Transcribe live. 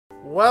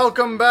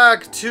Welcome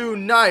back to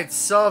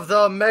Knights of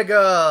the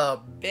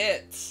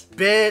Bits.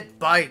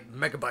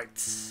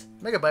 Megabytes.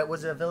 Megabit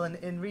was a villain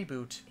in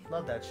Reboot.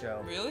 Love that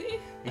show. Really?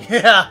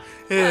 Yeah,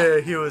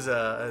 he was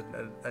a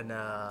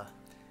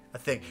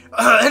thing.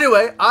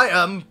 Anyway, I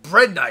am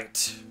Bread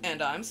Knight.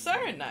 And I'm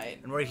Siren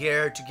Knight. And we're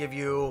here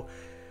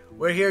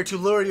to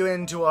lure you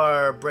into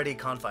our bready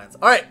confines.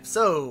 Alright,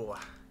 so...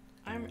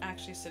 I'm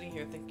actually sitting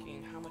here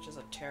thinking, how much is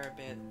a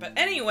terabit? But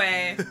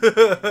anyway...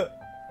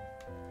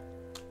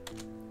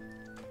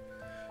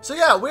 So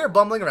yeah, we're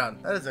bumbling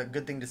around. That is a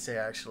good thing to say,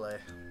 actually.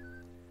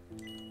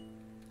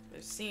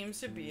 There seems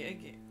to be a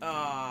game.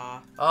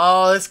 Aww.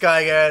 Oh, this guy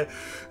again.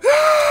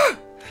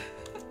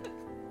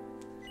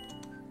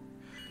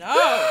 No,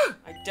 I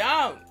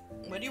don't.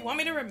 What do you want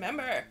me to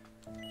remember?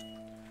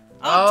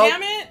 Oh,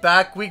 damn it.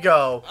 Back we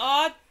go.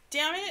 Oh,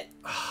 damn it.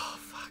 Oh,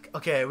 fuck.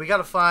 Okay, we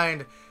gotta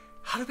find...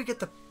 How did we get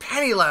the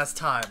penny last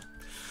time?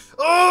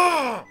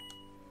 Oh!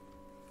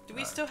 Do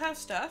we still have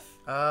stuff?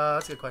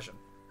 That's a good question.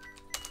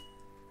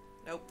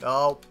 Nope.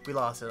 Oh, we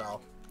lost it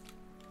all.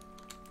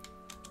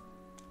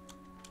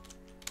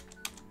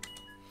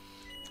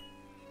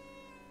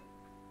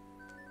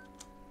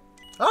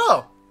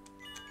 Oh!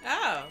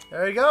 Oh.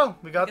 There you go.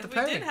 We got the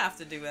penny. We did have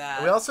to do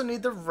that. We also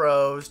need the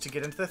rose to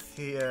get into the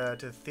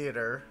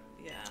theater.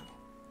 Yeah.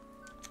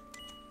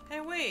 Hey,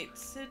 wait,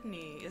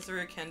 Sydney. Is there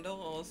a Kendall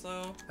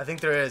also? I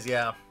think there is,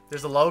 yeah.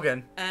 There's a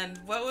Logan.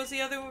 And what was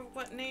the other,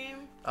 what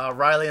name?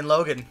 Riley and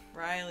Logan.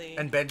 Riley.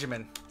 And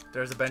Benjamin.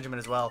 There's a Benjamin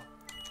as well.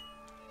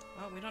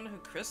 Well, we don't know who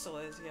Crystal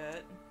is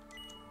yet.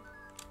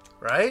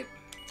 Right?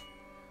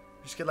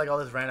 Just get like all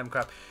this random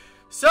crap.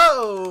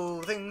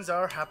 So, things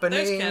are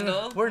happening. There's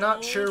Kendall. We're not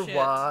Oh, sure shit.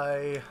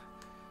 why.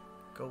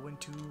 Go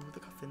into the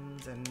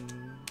coffins and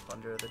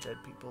plunder the dead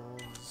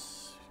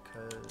peoples.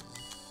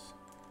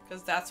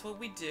 Because that's what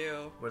we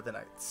do. We're the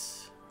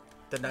knights.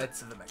 The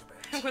knights of the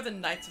Megabit. We're the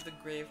knights of the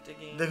grave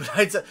digging. The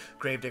knights of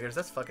Gravediggers.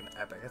 That's fucking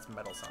epic. That's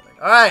metal sounding.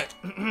 Alright.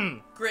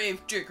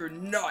 Grave digger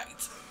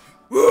knight.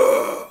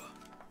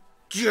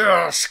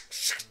 Just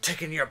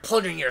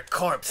plundering your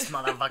corpse,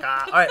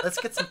 motherfucker. Alright, let's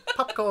get some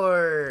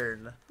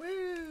popcorn.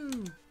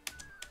 Woo!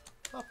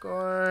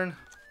 Popcorn.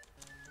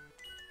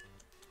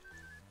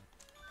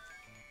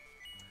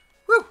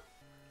 Woo!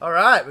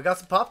 Alright, we got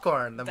some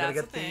popcorn. Then we're gonna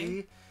get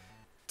the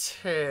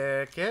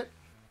ticket.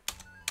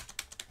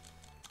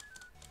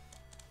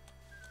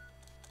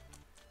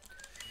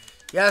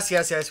 Yes, we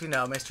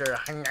know, Mr.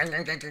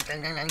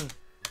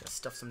 Just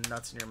stuff some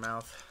nuts in your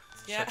mouth.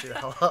 Yeah. Shut you the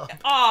hell up.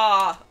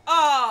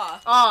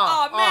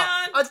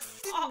 Man. A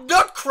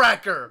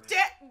nutcracker!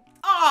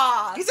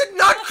 He's a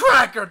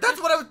nutcracker!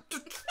 That's what I was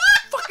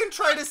fucking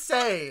trying to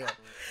say!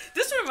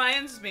 This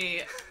reminds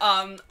me,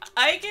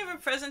 I gave a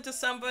present to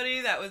somebody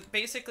that was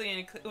basically,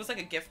 it was like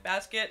a gift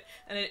basket,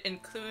 and it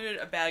included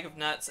a bag of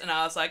nuts, and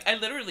I was like, I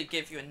literally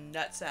gave you a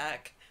nut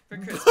sack for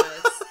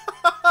Christmas.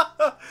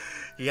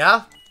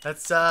 Yeah,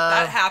 that's,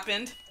 that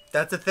happened.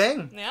 That's a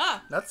thing.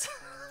 Yeah. That's...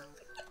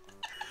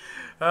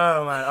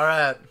 Oh, man,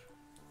 alright.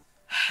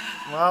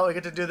 Well, we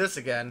get to do this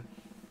again.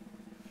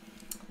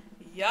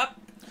 Yup.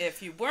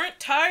 If you weren't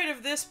tired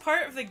of this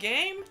part of the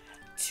game,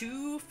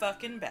 too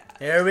fucking bad.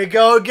 Here we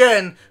go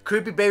again.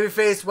 Creepy baby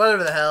face,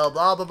 whatever the hell,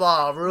 blah, blah,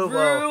 blah.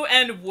 Rue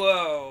and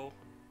whoa.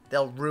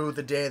 They'll rue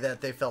the day that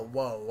they felt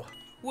whoa.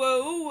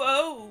 Whoa,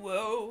 whoa,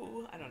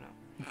 whoa. I don't know.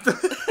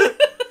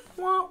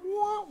 Wah,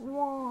 wah,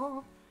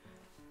 wah.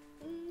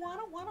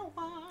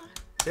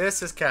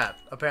 This is Cat,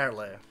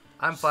 apparently.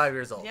 I'm 5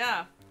 years old.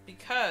 Yeah,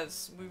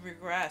 because we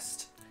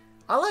regressed.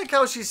 I like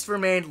how she's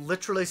remained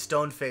literally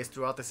stone-faced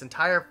throughout this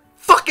entire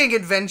fucking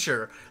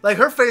adventure. Like,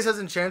 her face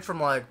hasn't changed from,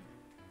 like...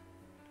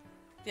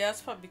 Yeah,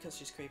 that's probably because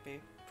she's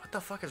creepy. What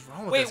the fuck is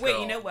wrong with this girl?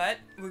 Wait, you know what?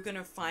 We're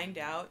gonna find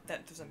out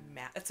that there's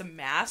it's a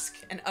mask,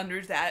 and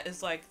under that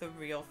is, like, the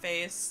real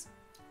face.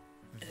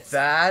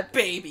 That?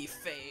 Baby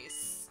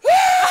face.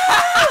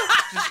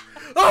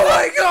 Oh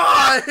my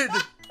god!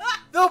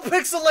 No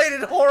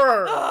pixelated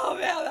horror! Oh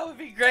man, that would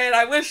be great.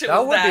 I wish it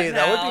was that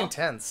That would be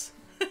intense.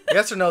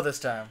 Yes or no this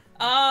time?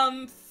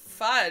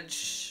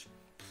 Fudge.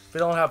 We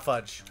don't have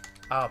fudge.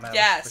 Oh man.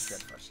 Yes. Let's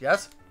get fudge.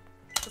 Yes?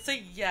 Let's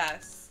say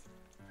yes.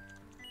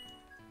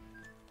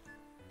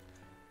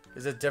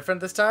 Is it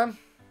different this time?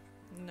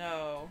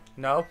 No.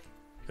 No?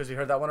 Because we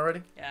heard that one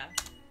already? Yeah.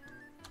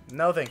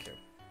 No, thank you.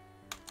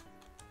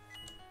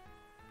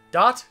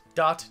 Dot,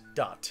 dot,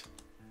 dot.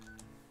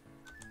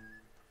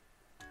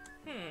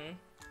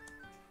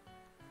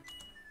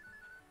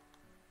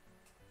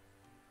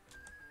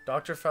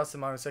 Dr. Faust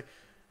and Mom was sick.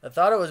 I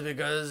thought it was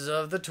because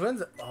of the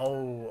twins.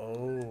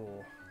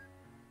 Oh.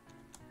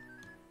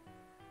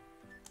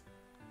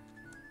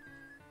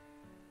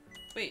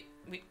 Wait,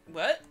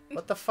 what?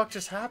 What the fuck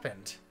just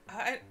happened?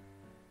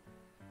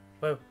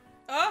 Whoa.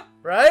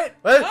 Right?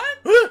 What?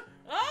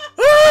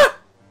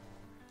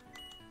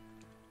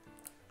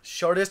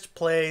 Shortest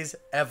plays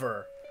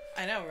ever.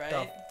 I know, right?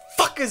 The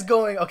fuck is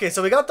going? Okay,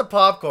 so we got the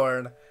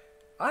popcorn.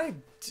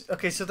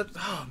 Okay, so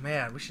oh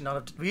man, we should not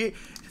have.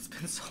 It's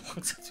been so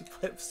long since we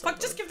played. Fuck,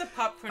 just give the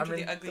popcorn to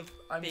the ugly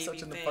I'm baby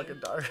such in the thing. fucking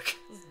dark.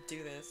 Let's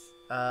do this.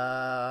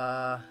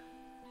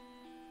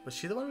 Was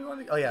she the one we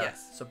wanted? Oh yeah.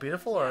 Yes. So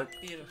beautiful or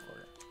beautiful.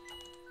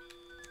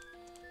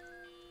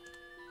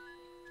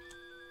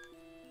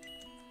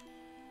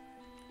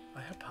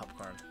 I have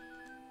popcorn.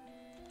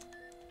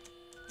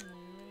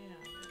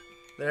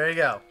 There you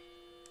go.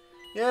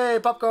 Yay,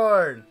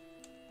 popcorn!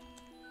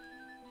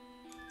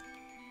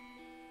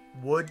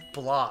 Wood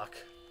block.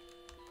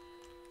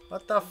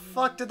 What the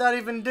fuck did that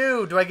even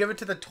do? Do I give it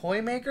to the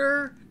toy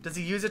maker? Does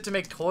he use it to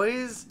make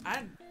toys?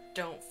 I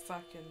don't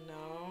fucking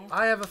know.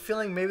 I have a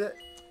feeling maybe that...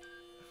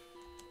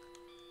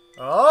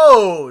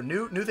 Oh,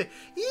 new thing.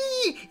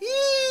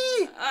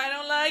 I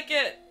don't like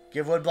it.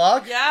 Give wood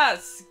block?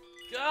 Yes.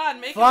 God,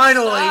 make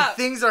Finally, it stop.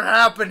 things are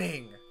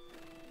happening.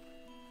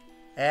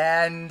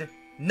 And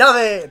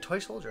nothing. Toy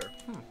soldier.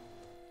 The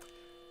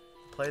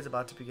play is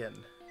about to begin.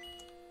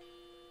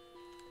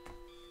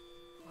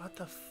 What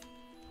the?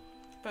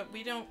 But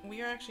we don't.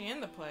 We are actually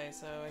in the play,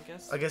 so I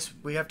guess. I guess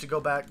we have to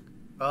go back.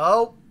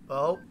 Oh.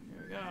 Here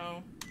we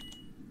go.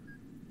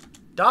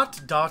 Dot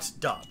dot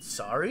dot.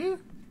 Sorry.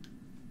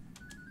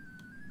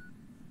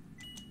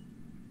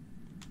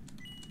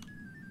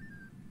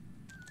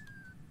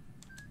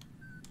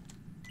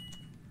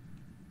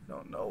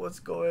 Don't know what's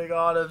going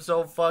on. I'm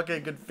so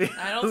fucking confused.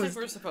 I don't think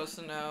we're supposed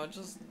to know.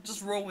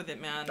 Just roll with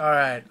it, man. All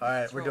right,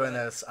 we're doing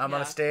this. I'm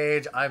on a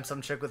stage. I'm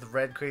some chick with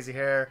red, crazy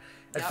hair.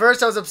 At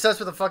first, I was obsessed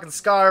with a fucking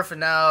scarf, and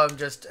now I'm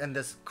just in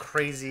this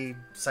crazy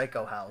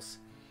psycho house.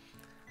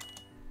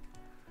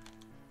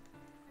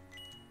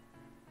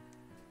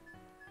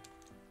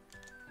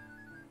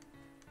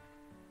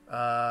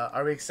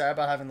 Are we excited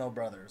about having little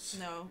brothers?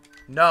 No.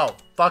 No.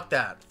 Fuck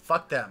that.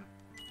 Fuck them.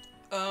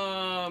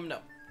 No.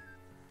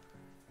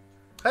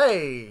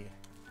 Hey!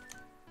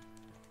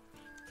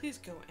 Please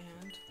go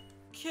and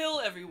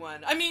kill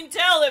everyone. I mean,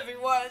 tell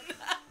everyone!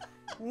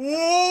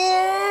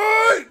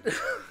 What?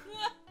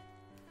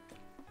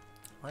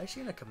 Why is she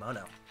in a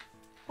kimono?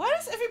 Why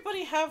does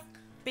everybody have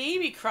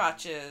baby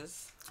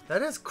crotches?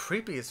 That is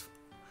creepy as...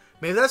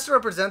 Maybe that's to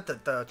represent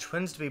the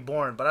twins to be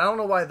born, but I don't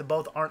know why the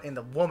both aren't in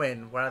the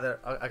woman, rather...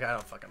 I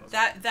don't fucking know.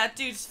 That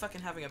dude's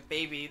fucking having a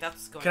baby. That's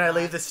what's going on. Can I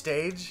leave the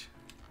stage?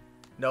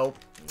 Nope.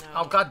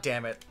 No. Oh, god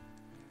damn it.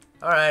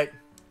 Alright.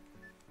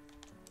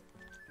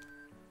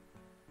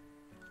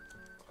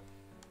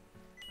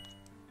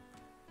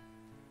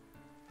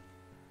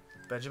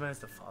 Benjamin is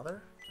the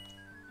father?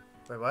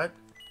 Wait, what?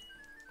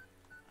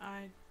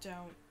 I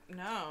don't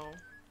know.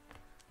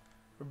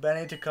 For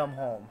Benny to come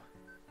home.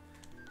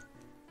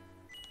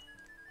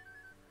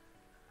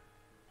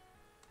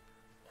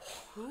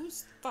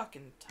 Who's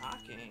fucking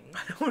talking? I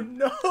don't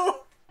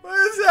know.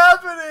 What is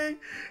happening?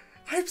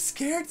 I'm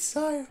scared,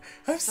 sire.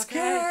 I'm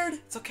scared.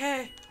 It's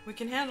okay. We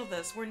can handle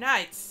this. We're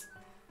knights.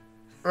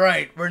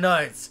 Right, we're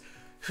knights.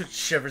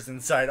 Shivers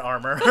inside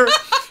armor.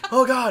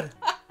 Oh god.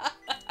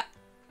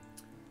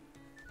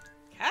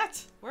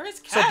 Cat? Where is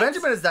Cat? So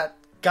Benjamin is that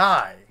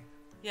guy.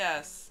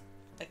 Yes,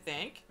 I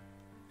think.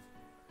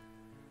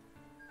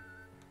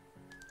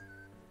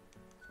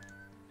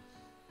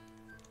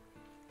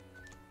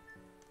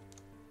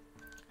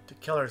 To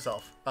kill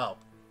herself. Oh.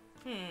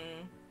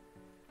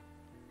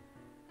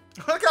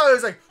 Look how he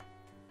was like,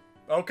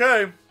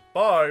 okay,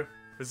 bye.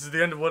 This is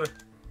the end of what...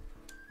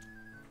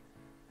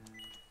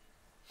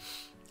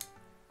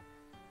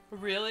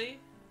 Really?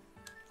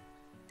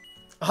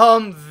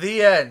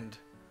 The end.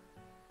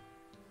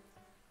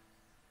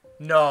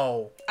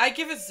 No. I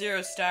give it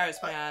 0 stars,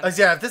 man.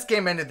 Yeah, if this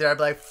game ended there, I'd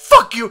be like,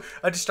 fuck you!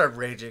 I'd just start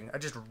raging. I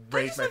just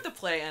rage my let the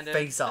play ended.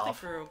 face off. I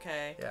think we're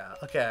okay. Yeah,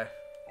 okay.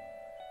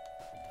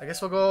 I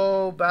guess we'll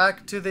go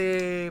back to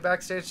the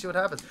backstage, see what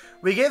happens.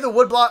 We gave the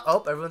wood block...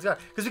 Oh, everyone's got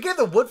it. Because we gave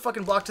the wood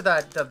fucking block to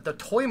that the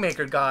toy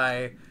maker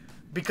guy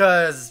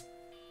because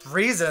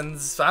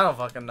reasons. I don't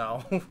fucking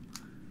know.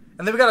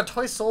 And then we got a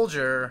toy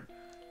soldier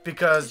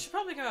because... We should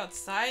probably go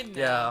outside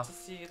now Yeah. to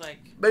see, like...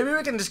 Maybe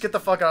we can just get the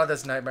fuck out of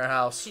this nightmare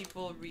house.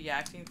 People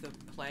reacting to the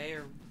play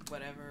or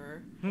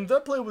whatever.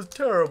 That play was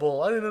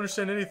terrible. I didn't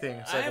understand anything.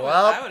 It's like, I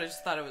well... would have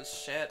just thought it was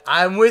shit.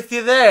 I'm with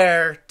you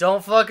there.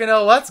 Don't fucking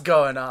know what's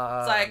going on.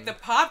 It's like, the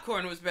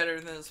popcorn was better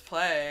than this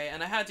play,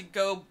 and I had to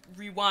go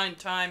rewind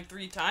time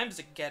 3 times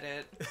to get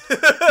it.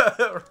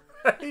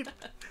 Right?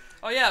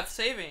 Oh yeah,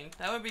 saving.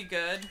 That would be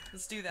good.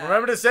 Let's do that.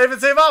 Remember to save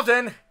and save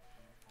often.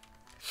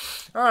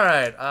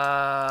 Alright,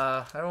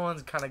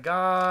 everyone's kind of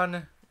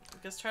gone.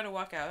 Just try to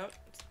walk out.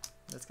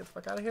 Let's get the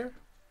fuck out of here.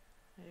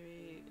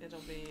 Maybe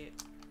it'll be...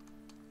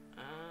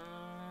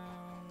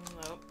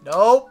 Nope.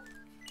 Nope.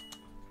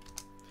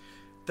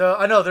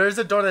 I know, there is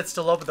a door that's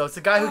still open, though. It's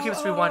the guy who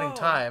keeps rewinding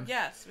time.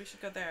 Yes, we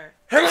should go there.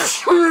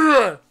 Bless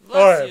you.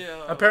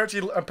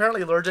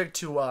 Apparently allergic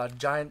to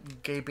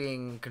giant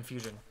gaping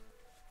confusion.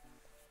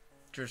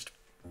 Just...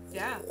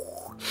 Yeah.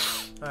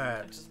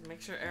 Alright. Just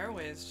make sure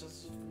Airways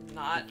just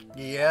not...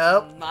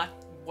 Yep. Not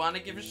want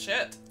to give a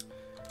shit.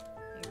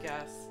 I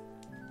guess.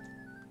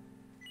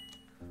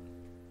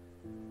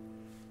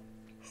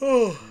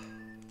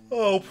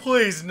 Oh,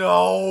 please,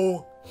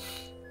 no.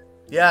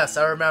 Yes,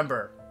 I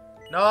remember.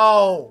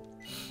 No.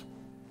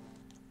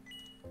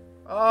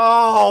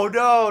 Oh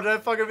no! Did I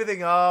fuck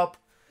everything up?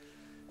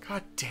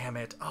 God damn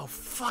it! Oh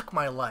fuck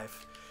my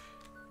life.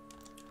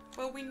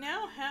 Well, we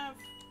now have.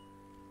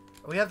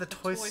 We have the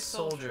toy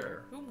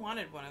soldier. Who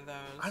wanted one of those?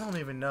 I don't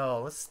even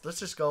know. Let's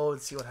just go and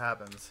see what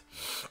happens.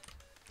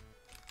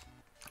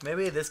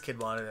 Maybe this kid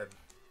wanted it.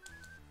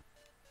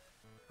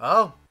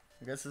 Oh,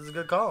 I guess this is a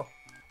good call.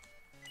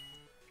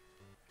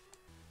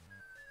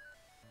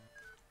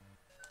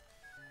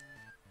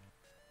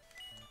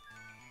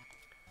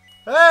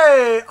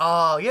 Hey!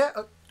 Oh, yeah.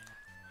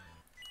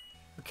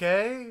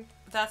 Okay.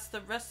 That's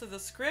the rest of the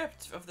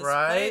script of this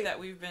Right. play that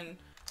we've been.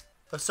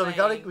 So we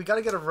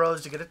gotta get a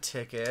rose to get a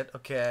ticket.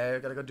 Okay, we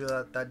gotta go do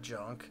that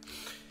junk,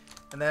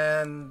 and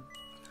then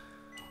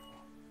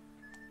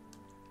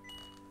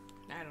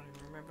I don't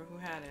even remember who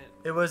had it.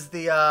 it was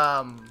the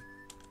Oh,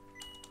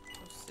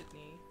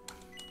 Sydney.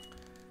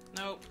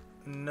 Nope.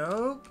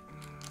 Nope.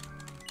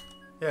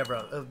 Yeah,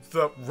 bro.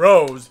 The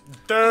rose.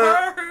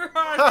 Duh. Oops,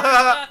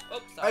 I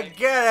sorry.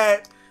 get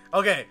it.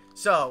 Okay,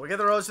 so we get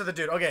the rose to the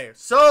dude. Okay,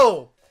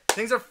 so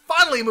things are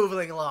finally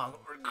moving along.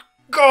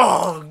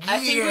 Oh, I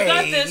think we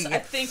got this. I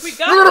think we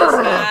got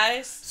this,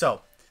 guys.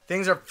 So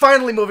things are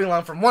finally moving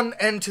along from one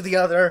end to the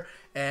other,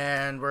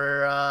 and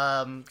we're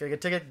gonna get a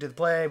ticket, do the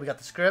play. We got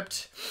the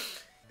script,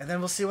 and then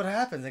we'll see what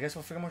happens. I guess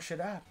we'll figure more shit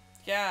out.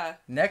 Yeah.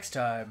 Next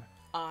time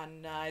On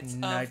Knights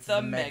of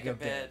the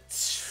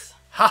Megabit.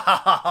 Ha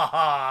ha ha ha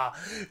ha!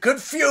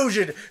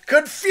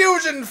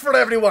 Confusion for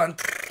everyone.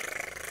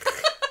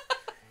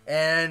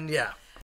 And yeah.